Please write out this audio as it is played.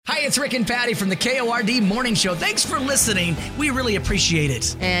it's Rick and Patty from the KORD Morning Show. Thanks for listening. We really appreciate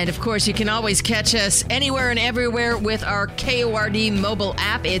it. And, of course, you can always catch us anywhere and everywhere with our KORD mobile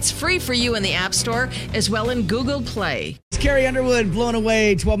app. It's free for you in the App Store as well in Google Play. It's Carrie Underwood, blown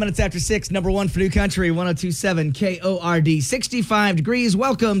away, 12 minutes after 6, number one for New Country, 102.7 KORD, 65 degrees.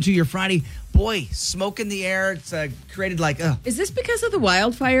 Welcome to your Friday. Boy, smoke in the air. It's created like... Is this because of the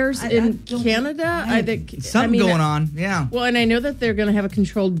wildfires in Canada? I think something going on, yeah. Well, and I know that they're going to have a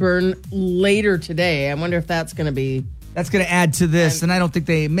controlled burn later today. I wonder if that's going to be... That's going to add to this, and I don't think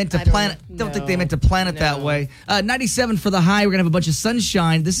they meant to plan it. Don't think they meant to plan it that way. 97 for the high. We're going to have a bunch of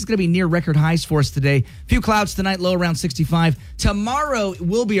sunshine. This is going to be near record highs for us today. Few clouds tonight, low around 65. Tomorrow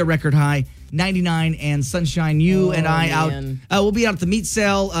will be a record high, 99, and sunshine. You and I out. We'll be out at the meat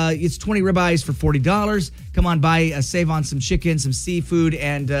sale. It's 20 ribeyes for $40. Come on by, save on some chicken, some seafood,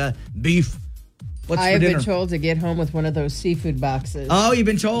 and beef. I have been told to get home with one of those seafood boxes. Oh, you've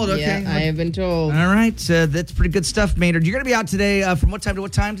been told? Okay. Yeah, I have been told. All right. That's pretty good stuff, Maynard. You're going to be out today from what time to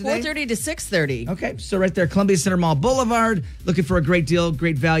what time today? 4:30 to 6:30. Okay. So right there, Columbia Center Mall Boulevard. Looking for a great deal,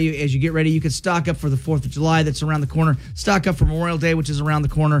 great value as you get ready. You can stock up for the 4th of July that's around the corner. Stock up for Memorial Day, which is around the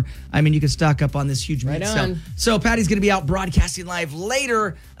corner. I mean, you can stock up on this huge meat sale. So Patty's going to be out broadcasting live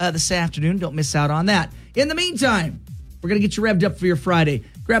later this afternoon. Don't miss out on that. In the meantime, we're going to get you revved up for your Friday.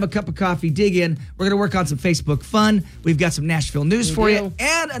 Grab a cup of coffee, dig in. We're going to work on some Facebook fun. We've got some Nashville news for you.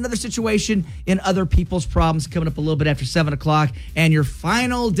 And another situation in other people's problems coming up a little bit after 7 o'clock. And your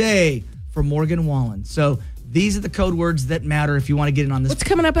final day for Morgan Wallen. So these are the code words that matter if you want to get in on this. What's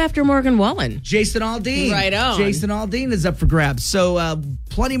coming up after Morgan Wallen? Jason Aldean. Right on. Jason Aldean is up for grabs. So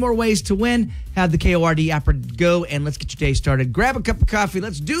plenty more ways to win. Have the KORD app go, and let's get your day started. Grab a cup of coffee.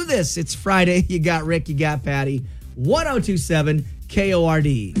 Let's do this. It's Friday. You got Rick. You got Patty. 1027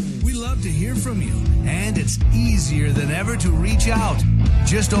 KORD. We love to hear from you, and it's easier than ever to reach out.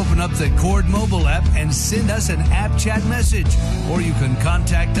 Just open up the KORD mobile app and send us an app chat message, or you can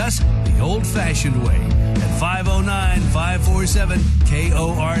contact us the old-fashioned way at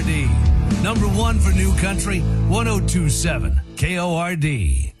 509-547-KORD. Number one for New Country, 1027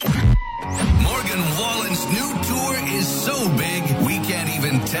 KORD. Morgan Wallen's new tour is so big, we can't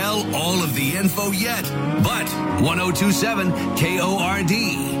even tell all of the info yet. But 1027 KORD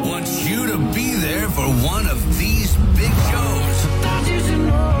wants you to be there for one of these big shows. You should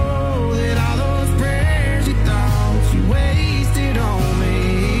know that all those prayers you thought you wasted on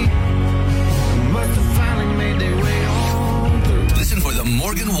me must have finally made their way on through. Listen for the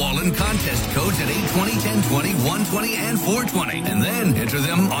Morgan Wallen contest codes at 820, 1020, 120, and 420. And then enter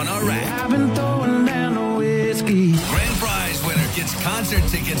them on our rack. I've been throwing down the whiskey. Grand prize winner gets concert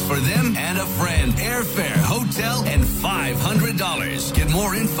tickets for them and a friend, airfare, hotel, and $500. Get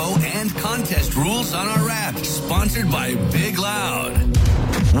more info and contest rules on our app. Sponsored by Big Loud.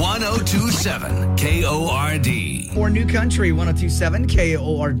 1027 KORD. For New Country, 1027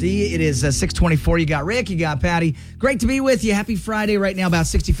 KORD. It is 624. You got Rick, you got Patty. Great to be with you. Happy Friday right now, about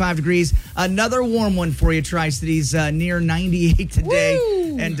 65 degrees. Another warm one for you, Tri-Cities, near 98 today.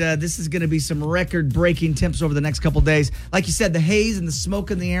 Woo! And this is going to be some record-breaking temps over the next couple days. Like you said, the haze and the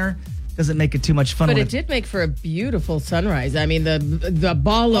smoke in the air doesn't make it too much fun. But it did make for a beautiful sunrise. I mean, the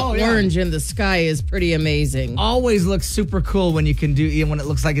ball of orange in the sky is pretty amazing. Always looks super cool when you can do, when it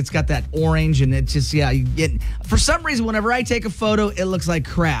looks like it's got that orange and it just, you get, for some reason, whenever I take a photo, it looks like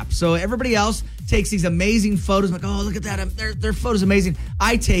crap. So everybody else takes these amazing photos. I'm like, oh, look at that. Their photo's amazing.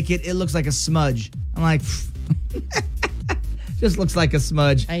 I take it. It looks like a smudge. I'm like, just looks like a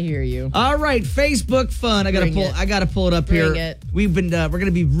smudge. I hear you. All right, Facebook fun. I gotta pull it up here. Bring it. We're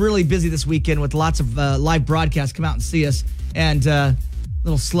gonna be really busy this weekend with lots of live broadcasts. Come out and see us. And a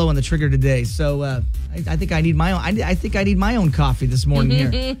little slow on the trigger today. So I think I need my own. I think I need my own coffee this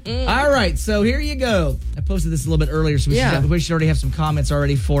morning here. All right, so here you go. I posted this a little bit earlier, so we should already have some comments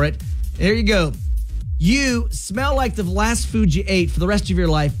already for it. There you go. You smell like the last food you ate for the rest of your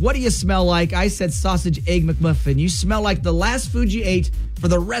life. What do you smell like? I said sausage, egg, McMuffin. You smell like the last food you ate for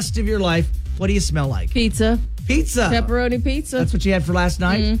the rest of your life. What do you smell like? Pizza. Pizza. Pepperoni pizza. That's what you had for last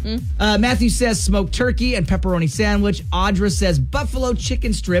night? Matthew says smoked turkey and pepperoni sandwich. Audra says buffalo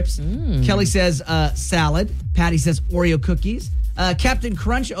chicken strips. Kelly says salad. Patty says Oreo cookies. Captain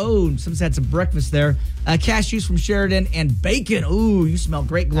Crunch. Oh, someone's had some breakfast there. Cashews from Sheridan and bacon. Ooh, you smell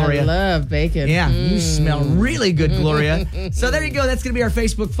great, Gloria. I love bacon. Yeah, you smell really good, Gloria. So there you go. That's going to be our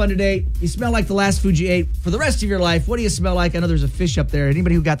Facebook fun today. You smell like the last food you ate for the rest of your life. What do you smell like? I know there's a fish up there.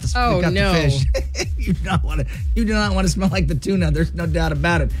 Anybody who got the the fish, you do not want to smell like the tuna. There's no doubt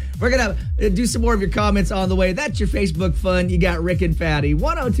about it. We're going to do some more of your comments on the way. That's your Facebook fun. You got Rick and Patty.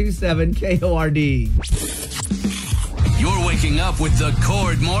 1027 KORD. Your waking up with the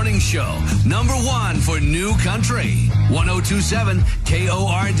Cord Morning Show. Number one for New Country. 1027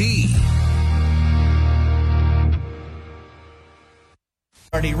 KORD.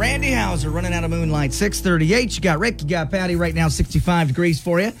 Randy Hauser running out of moonlight. 6:38. You got Rick, you got Patty right now, 65 degrees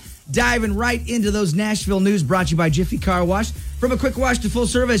for you. Diving right into those Nashville news brought to you by Jiffy Car Wash. From a quick wash to full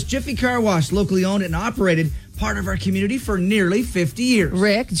service, Jiffy Car Wash, locally owned and operated, part of our community for nearly 50 years.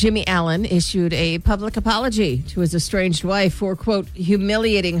 Rick, Jimmy Allen issued a public apology to his estranged wife for, quote,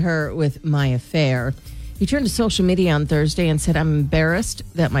 humiliating her with my affair. He turned to social media on Thursday and said, I'm embarrassed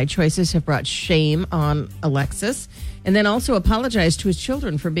that my choices have brought shame on Alexis, and then also apologized to his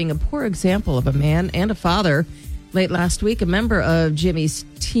children for being a poor example of a man and a father. Late last week, a member of Jimmy's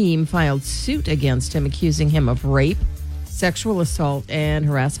team filed suit against him, accusing him of rape, sexual assault, and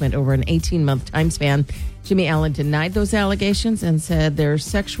harassment over an 18-month time span. Jimmy Allen denied those allegations and said their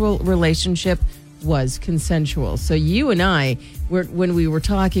sexual relationship was consensual. So you and I, when we were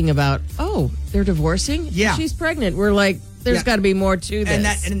talking about, they're divorcing? Yeah. She's pregnant. We're like, there's got to be more to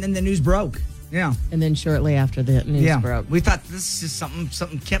this. And then the news broke. Yeah. And then shortly after the news broke. We thought this is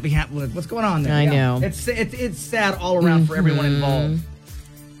something can't be happening. What's going on there? I know. It's sad all around for everyone involved.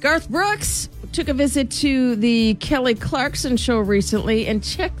 Garth Brooks took a visit to the Kelly Clarkson show recently, and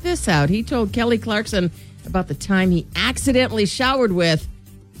check this out. He told Kelly Clarkson about the time he accidentally showered with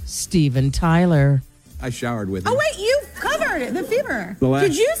Steven Tyler. I showered with him. Oh, wait, you covered it, the fever.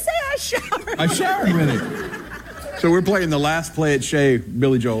 Did you say I showered? I showered with him. So we're playing the last play at Shea,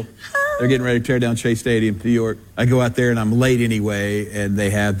 Billy Joel. They're getting ready to tear down Shea Stadium, New York. I go out there, and I'm late anyway, and they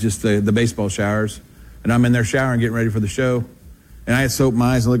have just the baseball showers. And I'm in there showering, getting ready for the show. And I soap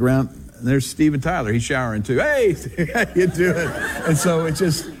my eyes and look around, and there's Steven Tyler. He's showering, too. Hey, how you doing? And so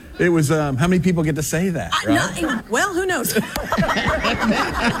it was, how many people get to say that, right? Well, who knows?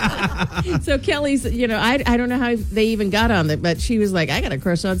 So Kelly's, I don't know how they even got on it, but she was like, I got a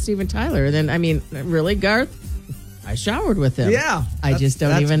crush on Steven Tyler. And then, really, Garth? I showered with him. Yeah. I just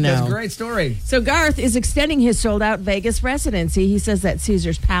don't even know. That's a great story. So Garth is extending his sold-out Vegas residency. He says that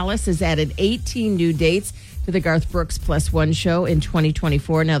Caesars Palace has added 18 new dates to the Garth Brooks Plus One show in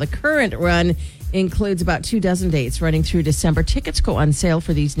 2024. Now, the current run includes about 24 dates running through December. Tickets go on sale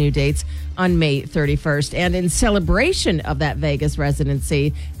for these new dates on May 31st. And in celebration of that Vegas residency,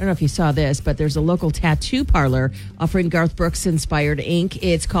 I don't know if you saw this, but there's a local tattoo parlor offering Garth Brooks-inspired ink.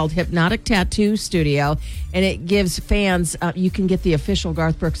 It's called Hypnotic Tattoo Studio, and it gives fans, you can get the official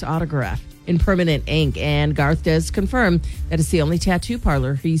Garth Brooks autograph in permanent ink. And Garth does confirm that it's the only tattoo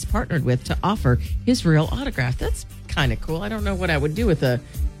parlor he's partnered with to offer his real autograph. That's kind of cool. I don't know what I would do with a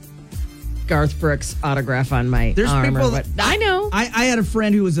Garth Brooks autograph on my arm. I know. I had a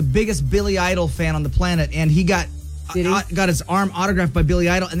friend who was the biggest Billy Idol fan on the planet, and he got his arm autographed by Billy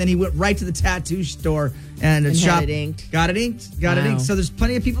Idol, and then he went right to the tattoo store and had it inked. Got it inked. So there's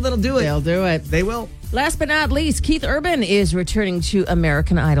plenty of people that'll do it. They'll do it. They will. Last but not least, Keith Urban is returning to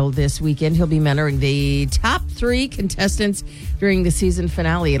American Idol this weekend. He'll be mentoring the top 3 contestants during the season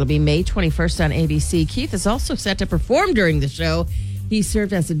finale. It'll be May 21st on ABC. Keith is also set to perform during the show. He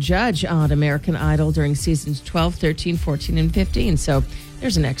served as a judge on American Idol during seasons 12, 13, 14, and 15. So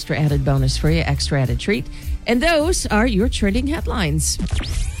there's an extra added bonus for you, extra added treat. And those are your trending headlines.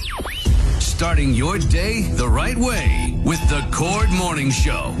 Starting your day the right way with the Cord Morning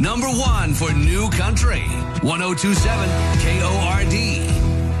Show. Number one for New Country. 1027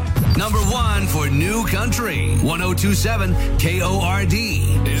 KORD. Number one for New Country. 1027 KORD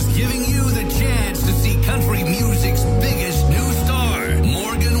is giving you the chance to see country music's biggest new star,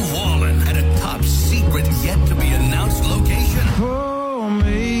 Morgan Wallen, at a top secret yet to be announced location.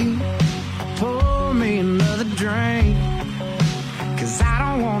 Pour me another drink, 'cause I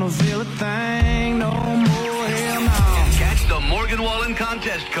don't want to feel a thing no more, hell no. Catch the Morgan Wallen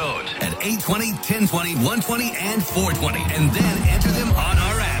contest codes at 820, 1020, 120, and 420, and then enter them on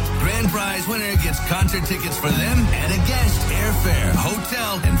our app. Grand prize winner gets concert tickets for them and a guest, airfare,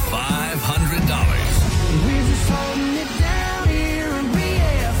 hotel, and $500. We're just holding it down here in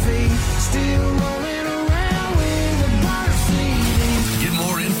BFE, still rolling around with a bar CD. Get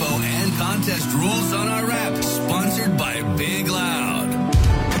more info and contest rules on our app. Sponsored by Big Loud.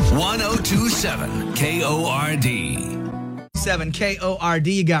 1027 KORD. 7 KORD.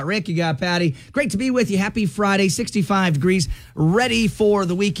 You got Rick, you got Patty. Great to be with you. Happy Friday, 65 degrees. Ready for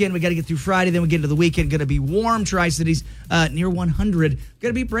the weekend. We got to get through Friday, then we get into the weekend. Going to be warm. Tri-Cities near 100.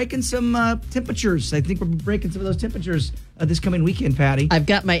 Going to be breaking some temperatures. I think we're breaking some of those temperatures this coming weekend, Patty. I've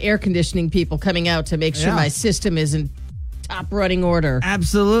got my air conditioning people coming out to make sure my system isn't top running order.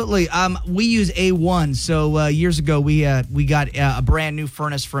 Absolutely. We use A1. So years ago, we got a brand new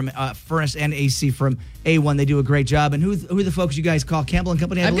furnace and AC from A1. They do a great job. And who are the folks you guys call? Campbell and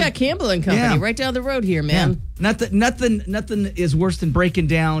Company? I've got Campbell and Company right down the road here, man. Yeah. Nothing is worse than breaking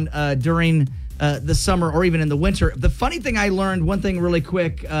down during the summer or even in the winter. The funny thing I learned, one thing really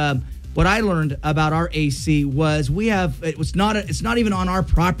quick. What I learned about our AC was it's not even on our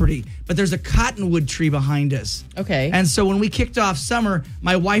property, but there's a cottonwood tree behind us. Okay. And so when we kicked off summer,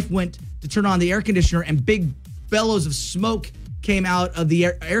 my wife went to turn on the air conditioner and big bellows of smoke came out of the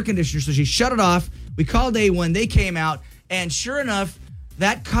air conditioner. So she shut it off. We called A1. They came out. And sure enough,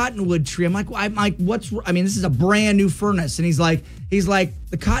 that cottonwood tree, I'm like, this is a brand new furnace. And he's like,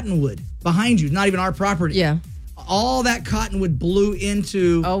 the cottonwood behind you, not even our property. Yeah. All that cottonwood blew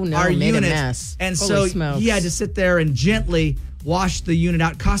into our made unit. A mess. And Holy so smokes. he had to sit there and gently wash the unit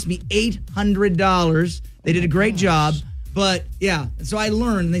out. It cost me $800. They did a great job. But yeah, so I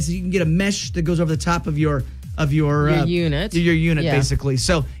learned, and they said you can get a mesh that goes over the top of your unit. Your unit, basically.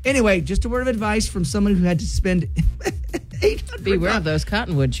 So anyway, just a word of advice from someone who had to spend $800. Beware of those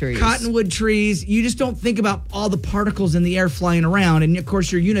cottonwood trees. Cottonwood trees. You just don't think about all the particles in the air flying around. And of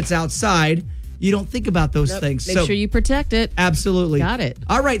course, your unit's outside. You don't think about those things. Make sure you protect it. Absolutely. Got it.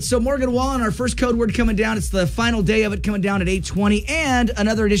 All right, so Morgan Wallen, our first code word coming down. It's the final day of it coming down at 8:20, and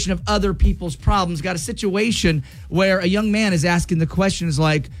another edition of Other People's Problems. Got a situation where a young man is asking the questions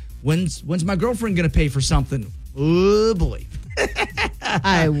like, when's my girlfriend going to pay for something? Oh, boy.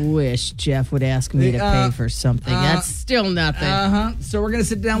 I wish Jeff would ask me to pay for something. That's still nothing. So we're going to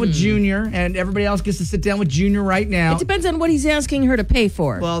sit down with Junior, and everybody else gets to sit down with Junior right now. It depends on what he's asking her to pay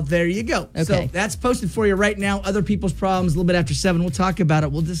for. Well, there you go. Okay. So that's posted for you right now. Other People's Problems, a little bit after 7. We'll talk about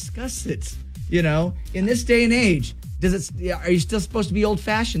it. We'll discuss it. You know, in this day and age, are you still supposed to be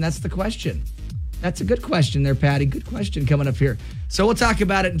old-fashioned? That's the question. That's a good question there, Patty. Good question coming up here. So we'll talk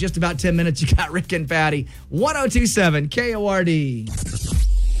about it in just about 10 minutes. You got Rick and Patty, 102.7 KORD.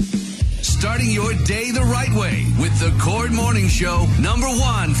 Starting your day the right way with the Cord Morning Show,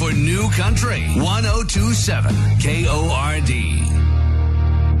 #1 for New Country, 102.7 KORD.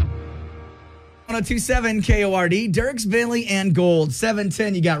 102.7 KORD, Dirks, Bentley, and Gold.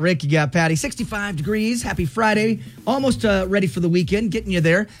 7:10, you got Rick, you got Patty. 65 degrees, happy Friday. Almost ready for the weekend, getting you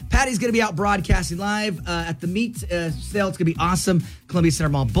there. Patty's going to be out broadcasting live at the meat sale. It's going to be awesome. Columbia Center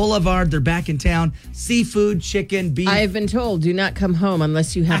Mall Boulevard, they're back in town. Seafood, chicken, beef. I have been told, do not come home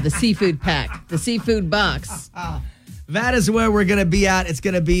unless you have the seafood pack, the seafood box. That is where we're going to be at. It's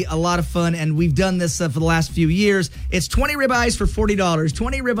going to be a lot of fun, and we've done this for the last few years. It's 20 ribeyes for $40.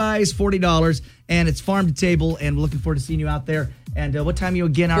 20 ribeyes, $40, and it's farm to table, and we're looking forward to seeing you out there. And what time are you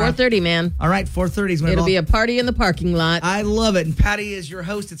again? 4:30, man. All right, 4:30 is when it'll be a party in the parking lot. I love it, and Patty is your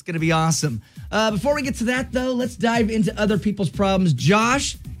host. It's going to be awesome. Before we get to that, though, let's dive into other people's problems.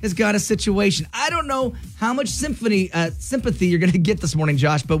 Josh has got a situation. I don't know how much sympathy you're going to get this morning,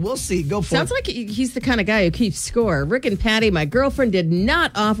 Josh, but we'll see. Go for it. Sounds like he's the kind of guy who keeps score. Rick and Patty, my girlfriend did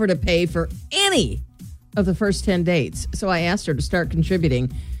not offer to pay for any of the first 10 dates, so I asked her to start contributing.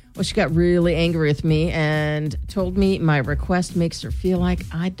 Well, she got really angry with me and told me my request makes her feel like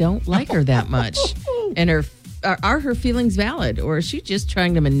I don't like her that much. And are her feelings valid, or is she just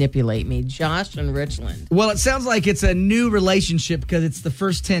trying to manipulate me? Josh and Richland. Well, it sounds like it's a new relationship because it's the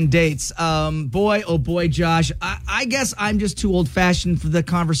first 10 dates. Boy, oh boy, Josh. I guess I'm just too old-fashioned for the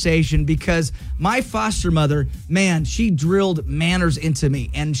conversation because my foster mother, man, she drilled manners into me.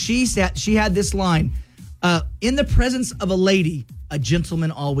 And she had this line, in the presence of a lady, a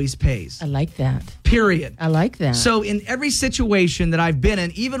gentleman always pays. I like that. Period. I like that. So in every situation that I've been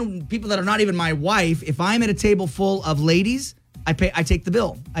in, even people that are not even my wife, if I'm at a table full of ladies, I take the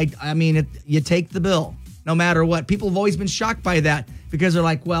bill. You take the bill no matter what. People have always been shocked by that because they're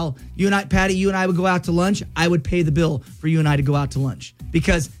like, well, Patty, you and I would go out to lunch. I would pay the bill for you and I to go out to lunch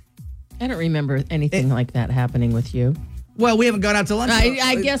because I don't remember anything like that happening with you. Well, we haven't gone out to lunch.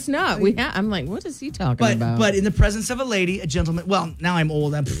 I guess not. I'm like, what is he talking about? But in the presence of a lady, a gentleman. Well, now I'm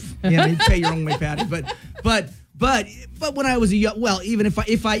old. You pay your own way, Patty. But when I was even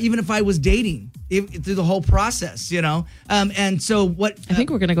if I was dating through the whole process, and so what? I think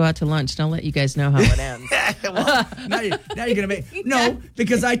we're gonna go out to lunch. Don't let you guys know how it ends. Well, now you're gonna make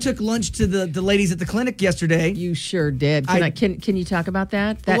because I took lunch to the ladies at the clinic yesterday. You sure did. Can you talk about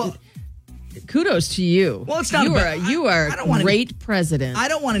that? Kudos to you. Well, it's not. You are a great president. I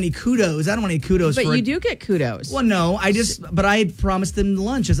don't want any kudos. But you do get kudos. Well, no, but I had promised them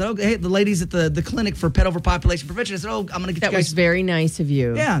lunch. I said, okay, hey, the ladies at the clinic for pet overpopulation prevention. I said, I'm going to get that you guys. Was very nice of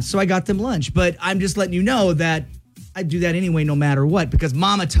you. Yeah, so I got them lunch. But I'm just letting you know that I do that anyway, no matter what, because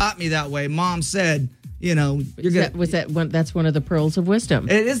Mama taught me that way. Mom said, you know, you're gonna. That's one of the pearls of wisdom.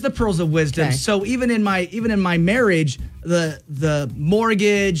 It is the pearls of wisdom. Okay. So even in my marriage, the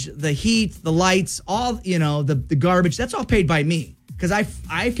mortgage, the heat, the lights, all, you know, the garbage, that's all paid by me. Because I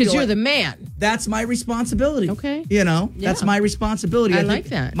feel because you're like the man. that's my responsibility. Okay. You know, that's my responsibility. I think like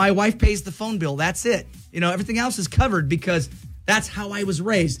that. My wife pays the phone bill. That's it. You know, everything else is covered because that's how I was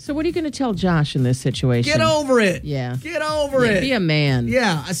raised. So what are you going to tell Josh in this situation? Get over it. Yeah. Get over it. Be a man.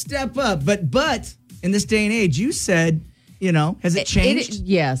 Yeah, a step up. But in this day and age, you said, you know, has it changed?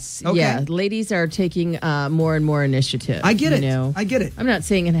 Yes. Okay. Yeah. Ladies are taking more and more initiative. I get it. You know? I get it. I'm not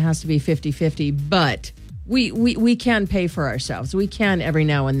saying it has to be 50-50, but we can pay for ourselves. We can every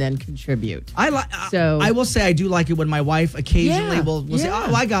now and then contribute. I will say I do like it when my wife occasionally Yeah, will say,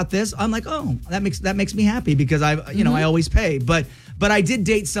 "Oh, I got this." I'm like, "Oh, that makes me happy because Mm-hmm. I always pay." But I did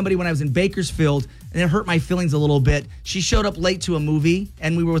date somebody when I was in Bakersfield, and it hurt my feelings a little bit. She showed up late to a movie,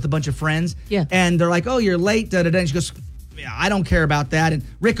 and we were with a bunch of friends. Yeah. And they're like, "Oh, you're late." Da da da. And she goes, "Yeah, I don't care about that." And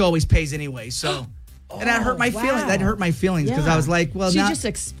Rick always pays anyway, so. And that hurt my feelings. That hurt my feelings because I was like, "Well, she not." just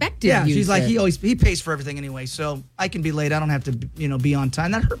expected. Yeah, you she's like, to- he pays for everything anyway, so I can be late. I don't have to, be on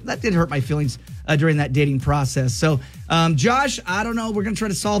time. That did hurt my feelings during that dating process. So, Josh, I don't know. We're gonna try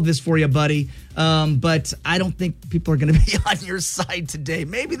to solve this for you, buddy. But I don't think people are gonna be on your side today.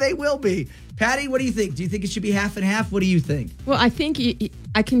 Maybe they will be. Patty, what do you think? Do you think it should be half and half? What do you think? Well, I think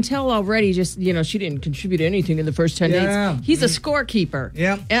I can tell already. Just she didn't contribute anything in the first 10 Yeah. days. He's a scorekeeper.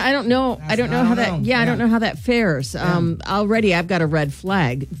 Yeah. And I don't know. I don't know how that. Yeah, I don't know how that fares. Already, I've got a red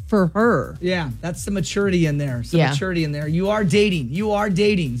flag for her. Yeah, that's the maturity in there. Yeah. Maturity in there. You are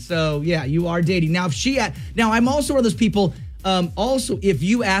dating. So yeah, you are dating. Now now I'm also one of those people. Also, if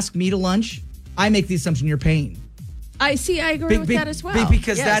you ask me to lunch, I make the assumption you're paying. I agree with that as well.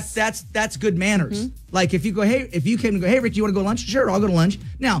 Because Yes. that's good manners. Like if you came and go, "Hey Rick, do you want to go to lunch?" Sure, I'll go to lunch.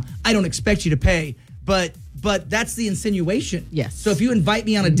 Now, I don't expect you to pay, but that's the insinuation. Yes. So if you invite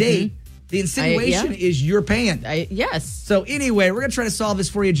me on a date, the insinuation is you're paying. Yes. So anyway, we're going to try to solve this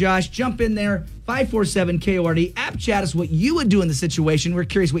for you, Josh. Jump in there, 547-KORD. App chat us what you would do in the situation. We're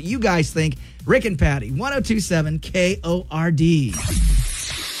curious what you guys think. Rick and Patty, 1027 KORD.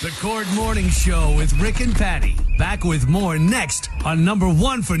 The Cord Morning Show with Rick and Patty. Back with more next on number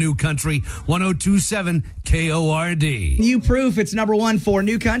one for New Country, 1027 KORD. New proof it's number one for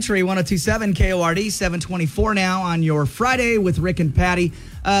New Country, 1027 KORD, 724 now on your Friday with Rick and Patty.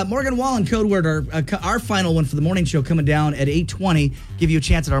 Morgan Wallen code word, our final one for the morning show coming down at 8:20. Give you a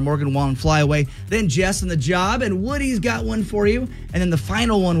chance at our Morgan Wallen flyaway. Then Jess and the Job, and Woody's got one for you. And then the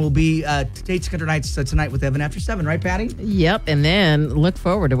final one will be Tate's Country Nights tonight with Evan after 7, right, Patty? Yep. And then look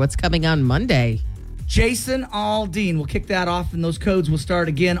forward to what's coming on Monday. Jason Aldean will kick that off, and those codes will start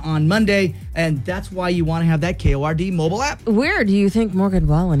again on Monday. And that's why you want to have that KORD mobile app. Where do you think Morgan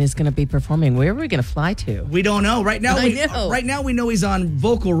Wallen is going to be performing? Where are we going to fly to? We don't know. Right now, we know he's on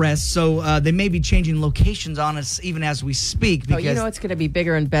vocal rest, so they may be changing locations on us even as we speak. Because, it's going to be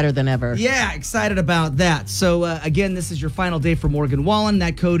bigger and better than ever. Yeah, excited about that. So, again, this is your final day for Morgan Wallen.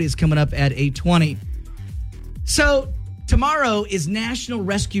 That code is coming up at 8:20. So, tomorrow is National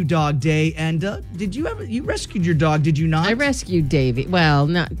Rescue Dog Day, and you rescued your dog, did you not? I rescued Davy. Well,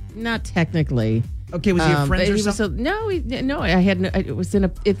 not technically. Okay, was he a friend or something? No, I had it was in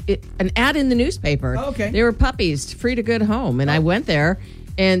an ad in the newspaper. Oh, okay. They were puppies, free to good home, and I went there,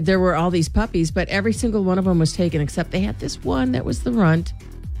 and there were all these puppies, but every single one of them was taken except they had this one that was the runt.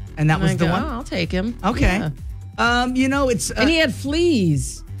 And that was the one? Oh, I'll take him. Okay. Yeah. It's and he had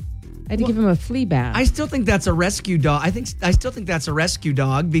fleas. I had to give him a flea bath. I still think that's a rescue dog. I still think that's a rescue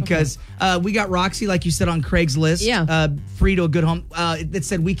dog because we got Roxy, like you said, on Craigslist. Yeah. Free to a good home. It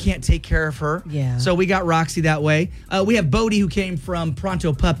said we can't take care of her. Yeah. So we got Roxy that way. We have Bodie, who came from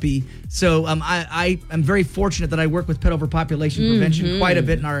Pronto Puppy. So I am very fortunate that I work with pet overpopulation prevention quite a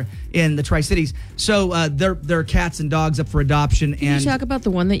bit in the Tri-Cities. So there are cats and dogs up for adoption. Can you talk about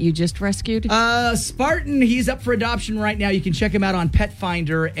the one that you just rescued? Spartan, he's up for adoption right now. You can check him out on Pet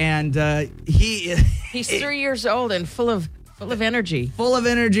Finder, and he's 3 years old and full of energy. Full of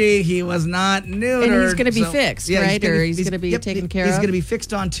energy. He was not neutered. And he's going to be fixed, right? He's going to be taken care of? He's going to be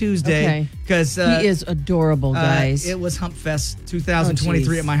fixed on Tuesday. Because he is adorable, guys. It was Hump Fest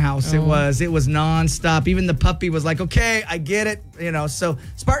 2023 at my house. It was nonstop. Even the puppy was like, okay, I get it. So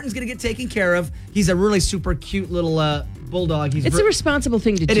Spartan's going to get taken care of. He's a really super cute little bulldog. It's a responsible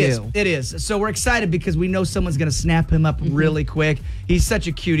thing to do. It is. So we're excited because we know someone's going to snap him up really quick. He's such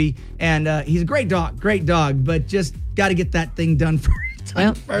a cutie, and he's a great dog, but just got to get that thing done first.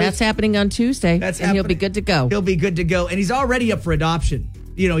 That's happening on Tuesday, and he'll be good to go. He'll be good to go, and he's already up for adoption.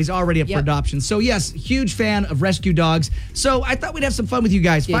 he's already up for adoption. So, yes, huge fan of rescue dogs. So, I thought we'd have some fun with you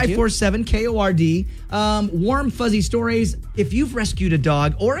guys. 547-KORD. Warm, fuzzy stories. If you've rescued a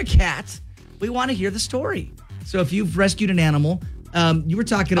dog or a cat, we want to hear the story. So, if you've rescued an animal, you were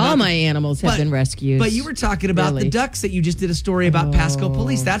talking about... All my animals have been rescued. But you were talking about the ducks that you just did a story about Pasco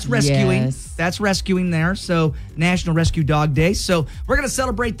Police. That's rescuing. Yes. That's rescuing there. So, National Rescue Dog Day. So, we're going to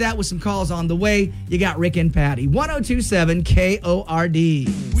celebrate that with some calls on the way. You got Rick and Patty. 1027 KORD.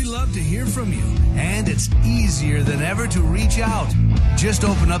 We love to hear from you, and it's easier than ever to reach out. Just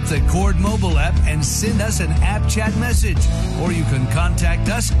open up the Cord mobile app and send us an app chat message. Or you can contact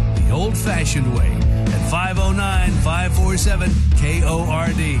us the old-fashioned way at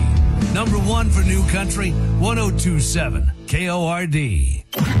 509-547-KORD. Number 1 for New Country, 1027 KORD.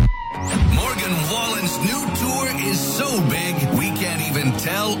 Morgan Wallen's new tour is so big, we can't even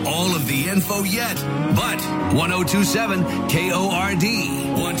tell all of the info yet. But 1027 KORD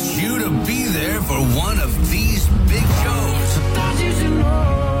wants you to be there for one of these big shows. Thought you should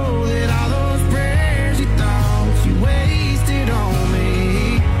know that all those prayers you thought you wasted on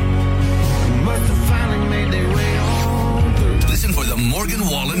me must have finally made their way on through. Listen for the Morgan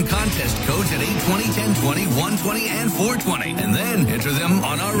Wallen contest codes at 820, 1020, 120, and 420. And then enter them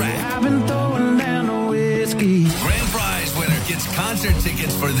on our app. I've been throwing down the whiskey. Grand prize winner gets concert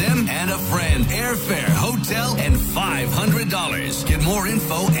tickets for them and a friend, airfare, hotel, and $500. Get more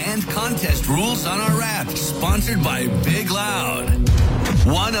info and contest rules on our app. Sponsored by Big Loud.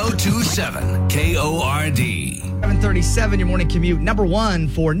 1027 KORD. 737, your morning commute. Number 1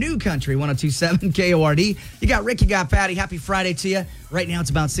 for New Country, 1027 KORD. You got Rick, you got Patty. Happy Friday to you. Right now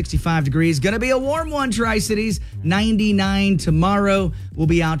it's about 65 degrees. Going to be a warm one, Tri-Cities. 99 tomorrow. We'll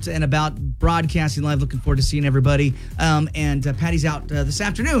be out and about broadcasting live. Looking forward to seeing everybody. And Patty's out this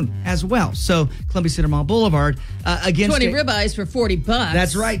afternoon as well. So Columbia Center Mall Boulevard. Again, 20 ribeyes for $40.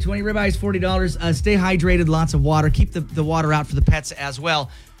 That's right. 20 ribeyes, $40. Stay hydrated, lots of water. Keep the water out for the pets as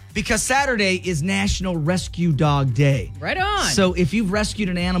well. Because Saturday is National Rescue Dog Day. Right on. So if you've rescued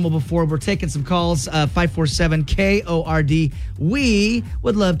an animal before, we're taking some calls, 547-KORD. We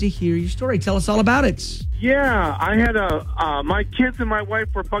would love to hear your story. Tell us all about it. Yeah, I had my kids and my wife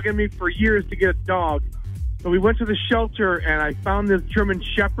were bugging me for years to get a dog. So we went to the shelter, and I found this German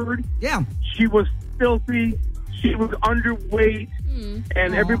Shepherd. Yeah. She was filthy. She was underweight.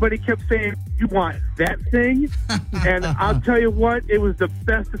 And everybody kept saying, you want that thing? And I'll tell you what, it was the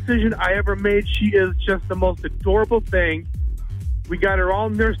best decision I ever made. She is just the most adorable thing. We got her all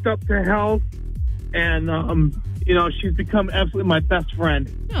nursed up to health. And, she's become absolutely my best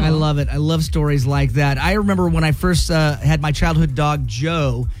friend. I love it. I love stories like that. I remember when I first had my childhood dog,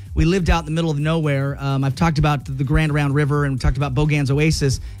 Joe. We lived out in the middle of nowhere. I've talked about the Grand Round River and we talked about Bogan's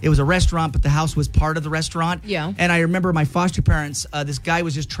Oasis. It was a restaurant, but the house was part of the restaurant. Yeah. And I remember my foster parents, this guy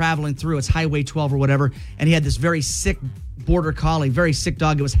was just traveling through. It's Highway 12 or whatever. And he had this very sick border collie, very sick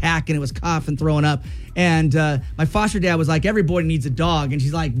dog. It was hacking. It was coughing, throwing up. And my foster dad was like, every boy needs a dog. And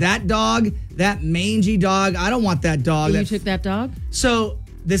she's like, that dog, that mangy dog, I don't want that dog. You took that dog? So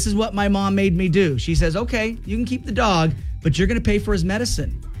this is what my mom made me do. She says, okay, you can keep the dog, but you're going to pay for his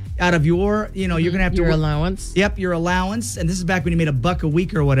medicine. Out of your, you're going to have to... Your allowance? Yep, your allowance. And this is back when you made $1 a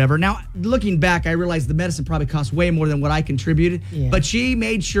week or whatever. Now, looking back, I realized the medicine probably cost way more than what I contributed. Yeah. But she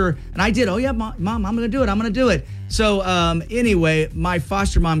made sure, and I did, Mom, I'm going to do it. I'm going to do it. So, anyway, my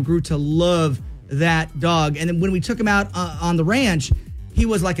foster mom grew to love that dog. And then when we took him out on the ranch, he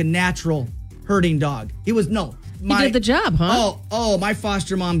was like a natural herding dog. He was, He did the job, huh? Oh, my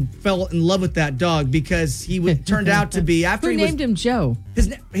foster mom fell in love with that dog because he turned out to be after Who he named him Joe?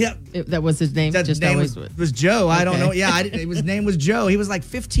 That was his name. That just name always was Joe. Okay. I don't know. Yeah, his name was Joe. He was like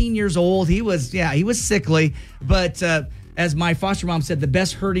 15 years old. He was sickly, but as my foster mom said, the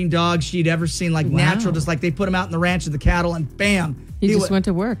best herding dog she'd ever seen, like natural, just like they put him out in the ranch of the cattle, and bam. He just went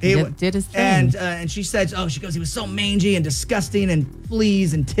to work. He did his thing. And she said, she goes, he was so mangy and disgusting and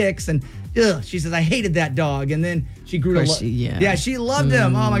fleas and ticks and she says, I hated that dog. And then she grew to love she loved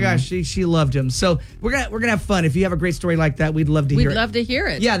him. Oh my gosh, she loved him. So we're gonna have fun. If you have a great story like that, we'd love to hear it. We'd love to hear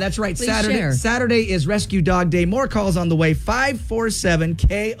it. Yeah, that's right. Please share. Saturday is Rescue Dog Day. More calls on the way. 547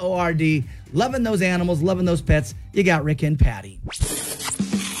 KORD. Loving those animals, loving those pets. You got Rick and Patty.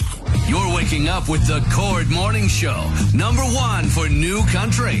 You're waking up with the Cord Morning Show. Number 1 for New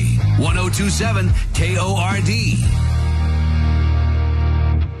Country. 1027 KORD.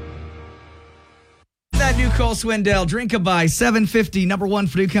 That you, Cole Swindell. Drink a by 750, number one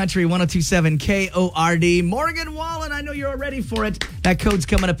for New Country, 102.7 KORD. Morgan Wallen, I know you're ready for it. That code's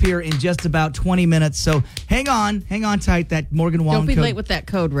coming up here in just about 20 minutes. So hang on tight. That Morgan Wallen Don't be code. late with that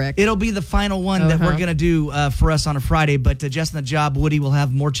code, Rick. It'll be the final one that we're going to do for us on a Friday. But just on the job, Woody will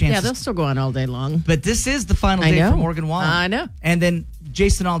have more chances. Yeah, they'll still go on all day long. But this is the final day for Morgan Wallen. I know. And then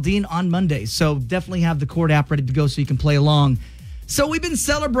Jason Aldean on Monday. So definitely have the Cord app ready to go so you can play along. So we've been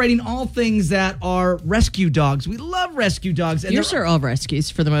celebrating all things that are rescue dogs. We love rescue dogs. And Yours are all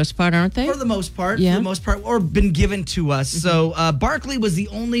rescues for the most part, aren't they? For the most part, Yeah. or been given to us. So Barkley was the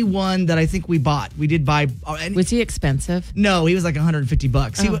only one that I think we bought. We did buy. Was he expensive? No, he was like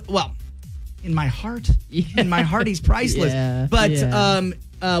 $150. Oh. He well, in my heart, he's priceless. Yeah, But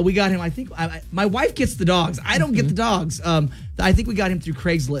yeah. we got him. I think my wife gets the dogs. I don't get the dogs. I think we got him through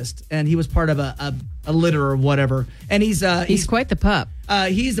Craigslist, and he was part of a litter or whatever. And he's quite the pup.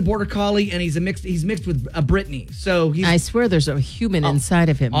 He's a border collie, and he's mixed with a Brittany. So I swear there's a human inside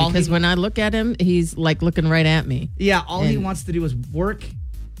of him because when I look at him, he's like looking right at me. Yeah, he wants to do is work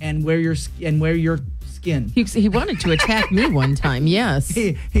and wear your skin. He wanted to attack me one time. Yes.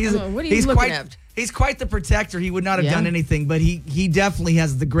 What are you looking at? He's quite the protector. He would not have done anything, but he definitely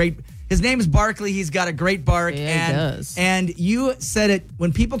has the great. His name is Barkley. He's got a great bark. Yeah, he does. And you said it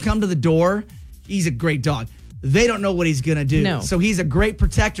when people come to the door. He's a great dog. They don't know what he's going to do. No. So he's a great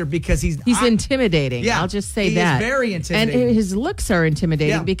protector because he's intimidating. Yeah, I'll just say he that. He's very intimidating. And his looks are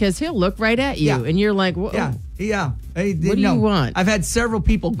intimidating because he'll look right at you and you're like, whoa. Yeah. Hey, what do you want? I've had several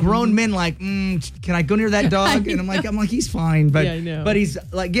people, grown men, like, can I go near that dog? And I'm like, he's fine. But I know. But he's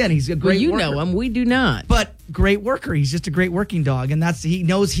he's a great worker. Know him. We do not. But great worker. He's just a great working dog, and he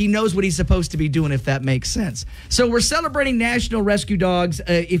knows what he's supposed to be doing, if that makes sense. So we're celebrating National Rescue Dogs.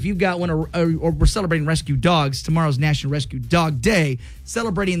 If you've got one, or we're celebrating Rescue Dogs. Tomorrow's National Rescue Dog Day.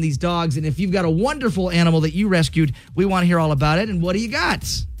 Celebrating these dogs, and if you've got a wonderful animal that you rescued, we want to hear all about it. And what do you got?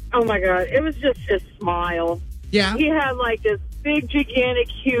 Oh my God! It was just his smile. Yeah. He had like this big, gigantic,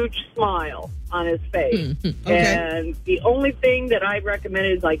 huge smile on his face. Okay. And the only thing that I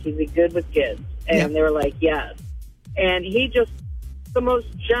recommended is like, is he good with kids? And they were like, yes. And he just, the most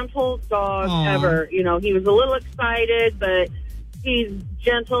gentle dog ever. You know, he was a little excited, but he's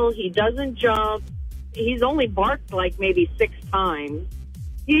gentle. He doesn't jump. He's only barked like maybe 6 times.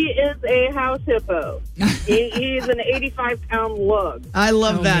 He is a house hippo. He's an 85-pound lug. I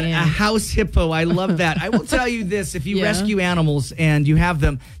love that. Man. A house hippo. I love that. I will tell you this. If you rescue animals and you have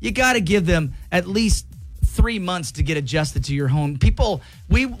them, you got to give them at least 3 months to get adjusted to your home. People,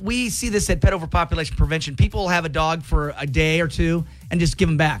 we see this at Pet Overpopulation Prevention. People will have a dog for a day or two and just give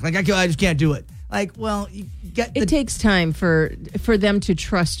them back. Like, I just can't do it. Like, well, it takes time for them to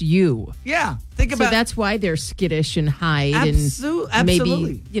trust you. Yeah. Think about. So that's why they're skittish and hide absolutely. and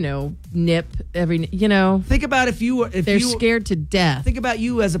maybe, nip every, Think about if they're scared to death. Think about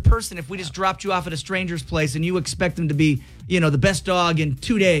you as a person. If we just dropped you off at a stranger's place and you expect them to be, the best dog in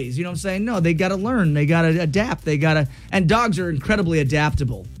 2 days, you know what I'm saying? No, they got to learn. They got to adapt. And dogs are incredibly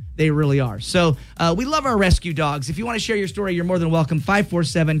adaptable. They really are. So we love our rescue dogs. If you want to share your story, you're more than welcome.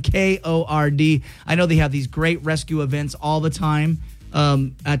 547-KORD. I know they have these great rescue events all the time.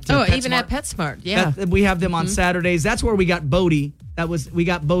 At even at PetSmart. Yeah. We have them on Saturdays. That's where we got Bodie. We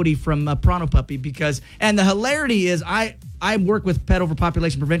got Bodie from Pronto Puppy and the hilarity is I work with Pet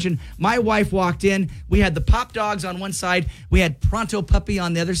Overpopulation Prevention. My wife walked in. We had the Pop Dogs on one side. We had Pronto Puppy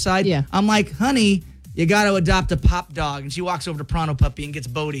on the other side. Yeah. I'm like, honey, you got to adopt a Pop Dog. And she walks over to Pronto Puppy and gets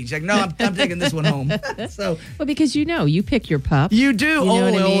Bodie. She's like, no, I'm taking this one home. So, well, because you pick your pup. You do. You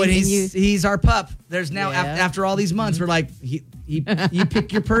know what I mean? And he's our pup. There's now, after all these months, we're like, you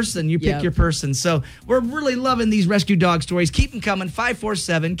pick your person. You pick your person. So we're really loving these rescue dog stories. Keep them coming.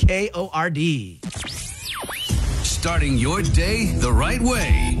 547-KORD. Starting your day the right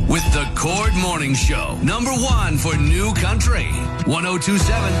way with the Cord Morning Show. Number 1 for New Country.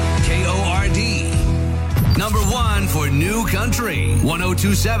 1027 KORD. Number 1 for New Country.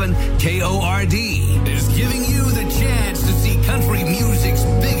 1027 KORD is giving you the chance to see country music's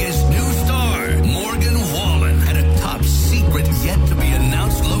biggest new star, Morgan Wallen, at a top secret yet to be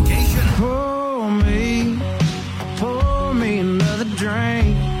announced location. Pour me another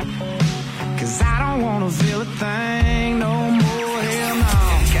drink. 'Cause I don't want to feel a thing no more. Hell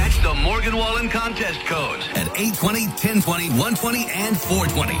no. Catch the Morgan Wallen contest codes at 820, 1020, 120, and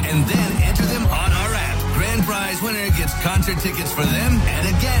 420. And then enter them on our app. Grand prize winner gets concert tickets for them and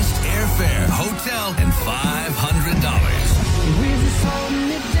a guest, airfare, hotel, and $500. We're just holding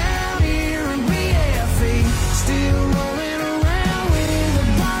it down here in BFE. Still rolling around with a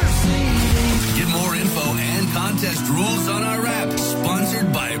burner CD. Get more info and contest rules on our app.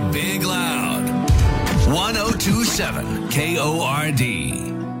 Sponsored by Big Loud. 1027 KORD.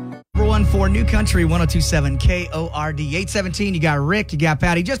 Number one for New Country, 1027 KORD. 817, you got Rick, you got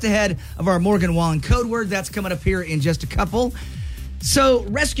Patty. Just ahead of our Morgan Wallen code word. That's coming up here in just a couple. So,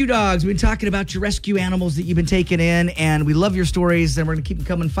 rescue dogs. We've been talking about your rescue animals that you've been taking in, and we love your stories, and we're going to keep them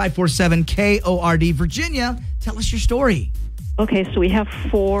coming. 547 KORD. Virginia, tell us your story. Okay, so we have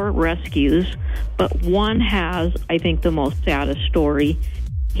 4 rescues, but one has, I think, the most saddest story.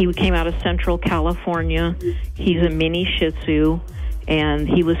 He came out of Central California. He's a mini Shih Tzu, and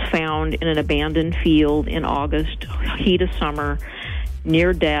he was found in an abandoned field in August, heat of summer,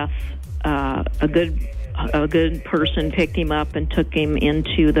 near death. A good person picked him up and took him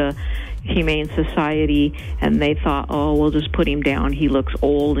into the Humane Society, and they thought, oh, we'll just put him down. He looks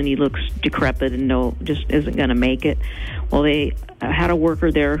old and he looks decrepit and just isn't going to make it. Well, they had a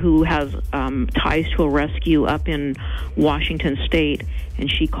worker there who has ties to a rescue up in Washington State, and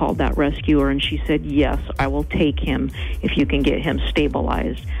she called that rescuer and she said, yes, I will take him if you can get him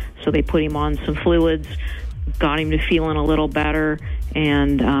stabilized. So they put him on some fluids, got him to feeling a little better,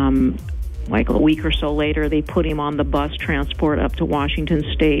 and like a week or so later, they put him on the bus transport up to Washington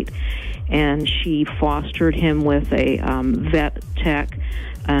State, and she fostered him with a vet tech,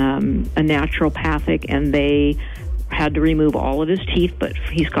 a naturopathic, and they had to remove all of his teeth, but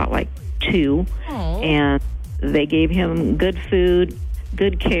he's got like 2. Aww. And they gave him good food,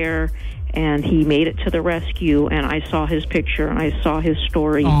 good care, and he made it to the rescue, and I saw his picture, and I saw his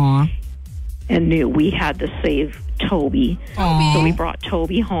story. Aww. And knew we had to save Toby. Aww. So we brought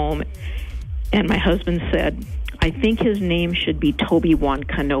Toby home. And my husband said, I think his name should be Toby-Wan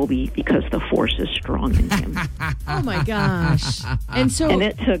Kenobi because the force is strong in him. Oh, my gosh. And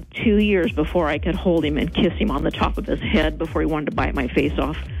it took 2 years before I could hold him and kiss him on the top of his head before he wanted to bite my face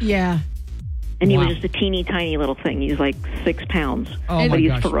off. Yeah. And he was just a teeny tiny little thing. He's like 6 pounds. Oh, but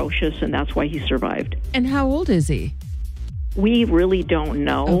he's ferocious, and that's why he survived. And how old is he? We really don't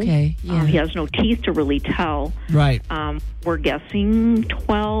know. Okay, yeah. He has no teeth to really tell. Right. We're guessing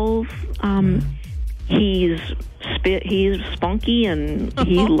 12. He's spunky, and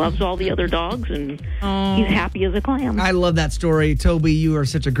he loves all the other dogs, and he's happy as a clam. I love that story. Toby, you are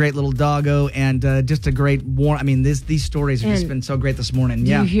such a great little doggo, and just a great I mean, these stories have just been so great this morning.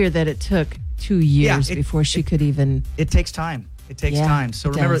 Do you hear that it took 2 years before she could even... It takes time. It takes time. So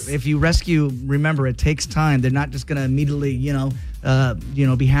remember, if you rescue, remember it takes time. They're not just going to immediately, be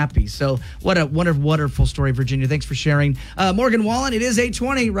happy. So what a wonderful story, Virginia. Thanks for sharing. Morgan Wallen, it is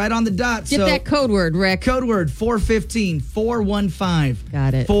 8:20, right on the dot. Get that code word, Rick. Code word 415-415.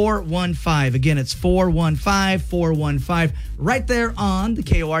 Got it. 415. Again, it's 415-415. Right there on the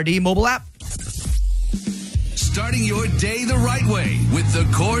KORD mobile app. Starting your day the right way with the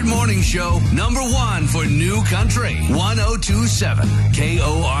Cord Morning Show, number 1 for New Country, 1027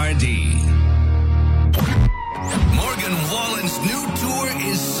 KORD. Morgan Wallen's new tour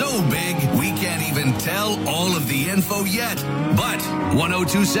is so big, we can't even tell all of the info yet. But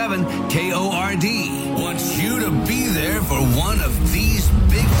 1027 KORD wants you to be there for one of these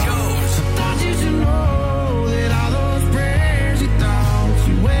big shows. Thought you should know that all those prayers you thought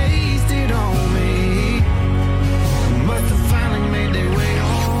you wasted on me must have finally made their way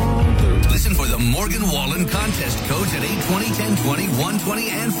on through. Listen for the Morgan Wallen contest codes at 820, 1020, 120,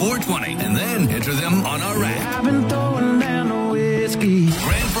 and 420. And then enter them on our app. I've been throwing down the whiskey.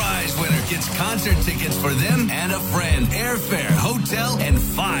 Grand prize winner gets concert tickets for them and a friend, airfare, hotel, and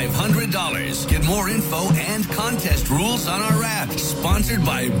 $500. Get more info and contest rules on our app. Sponsored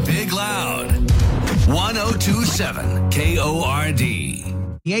by Big Loud. 1027 KORD.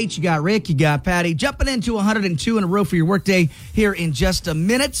 You got Rick, you got Patty. Jumping into 102 in a row for your workday here in just a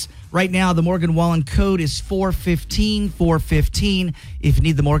minute. Right now, the Morgan Wallen code is 415. If you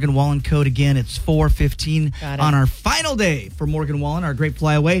need the Morgan Wallen code again, it's 415 on our final day for Morgan Wallen, our great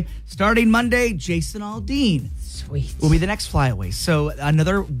flyaway. Starting Monday, Jason Aldean will be the next flyaway. So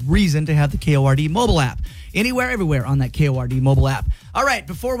another reason to have the KORD mobile app. Anywhere, everywhere on that KORD mobile app. All right,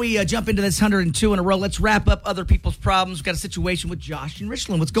 before we jump into this 102 in a row, let's wrap up other people's problems. We've got a situation with Josh and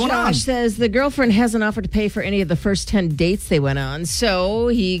Richland. What's going on? Josh says the girlfriend hasn't offered to pay for any of the first 10 dates they went on. So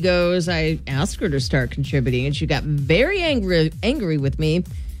he goes, I asked her to start contributing, and she got very angry with me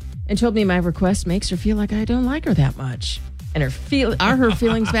and told me my request makes her feel like I don't like her that much. And are her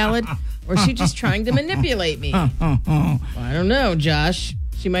feelings valid, or is she just trying to manipulate me? I don't know, Josh.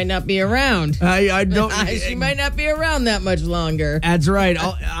 She might not be around. I don't. She might not be around that much longer. That's right.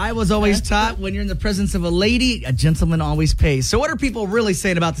 I was always taught when you're in the presence of a lady, a gentleman always pays. So what are people really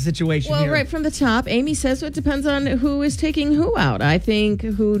saying about the situation well, here? Right from the top, Amy says it depends on who is taking who out. I think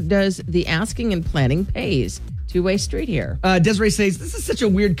who does the asking and planning pays. two-way street here. Desiree says, this is such a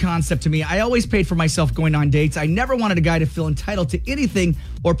weird concept to me. I always paid for myself going on dates. I never wanted a guy to feel entitled to anything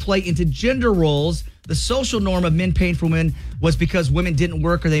or play into gender roles. The social norm of men paying for women was because women didn't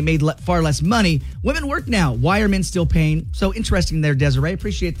work or they made far less money. Women work now. Why are men still paying? So interesting there, Desiree.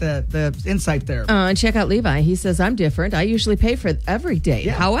 Appreciate the insight there. And check out Levi. He says, I'm different. I usually pay for every date.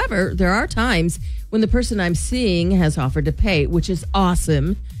 Yeah. However, there are times when the person I'm seeing has offered to pay, which is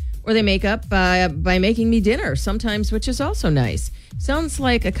awesome. Or they make up by making me dinner sometimes, which is also nice. Sounds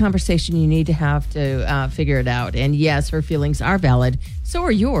like a conversation you need to have to figure it out. And yes, her feelings are valid. So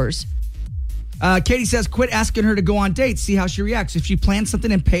are yours. Katie says, quit asking her to go on dates. See how she reacts. If she plans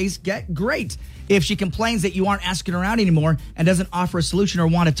something and pays, great. If she complains that you aren't asking her out anymore and doesn't offer a solution or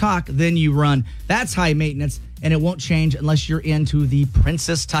want to talk, then you run. That's high maintenance, and it won't change unless you're into the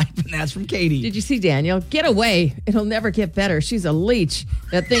princess type. And that's from Katie. Did you see Daniel? Get away. It'll never get better. She's a leech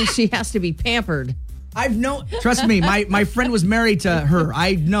that thinks she has to be pampered. Trust me, my friend was married to her.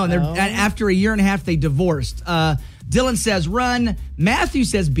 I know. And after a year and a half, they divorced. Dylan says, run. Matthew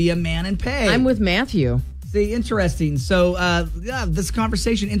says, be a man and pay. I'm with Matthew. See, interesting. So, this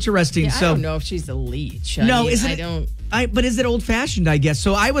conversation, interesting. Yeah, so, I don't know if she's a leech. But is it old-fashioned, I guess?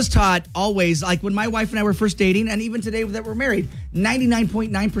 So I was taught always, like when my wife and I were first dating, and even today that we're married,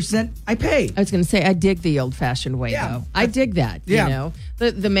 99.9% I pay. I was going to say, I dig the old-fashioned way, though. I dig that, you know.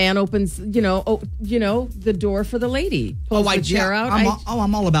 The man opens, the door for the lady. Pulls the chair out.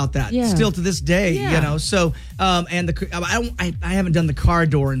 I'm all about that. Yeah. Still to this day, you know. So, and I haven't done the car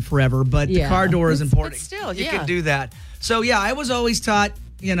door in forever, but the car door is important. But still, you can do that. So, I was always taught,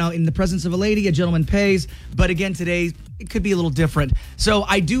 in the presence of a lady, a gentleman pays. But again, today, it could be a little different. So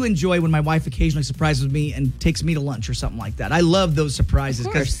I do enjoy when my wife occasionally surprises me and takes me to lunch or something like that. I love those surprises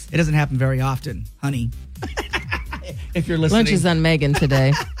because it doesn't happen very often, honey. If you're listening. Lunch is on Megan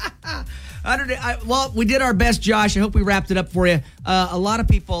today. Well, we did our best, Josh. I hope we wrapped it up for you. A lot of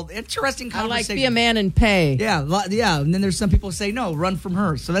people, interesting conversation. I like be a man and pay. Yeah. And then there's some people who say, no, run from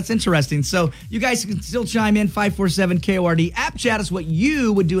her. So that's interesting. So you guys can still chime in, 547-KORD. App chat us what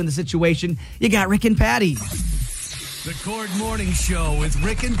you would do in the situation. You got Rick and Patty. The Cord Morning Show with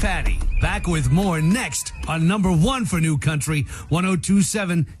Rick and Patty. Back with more next on number one for New Country,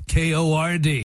 102.7 KORD.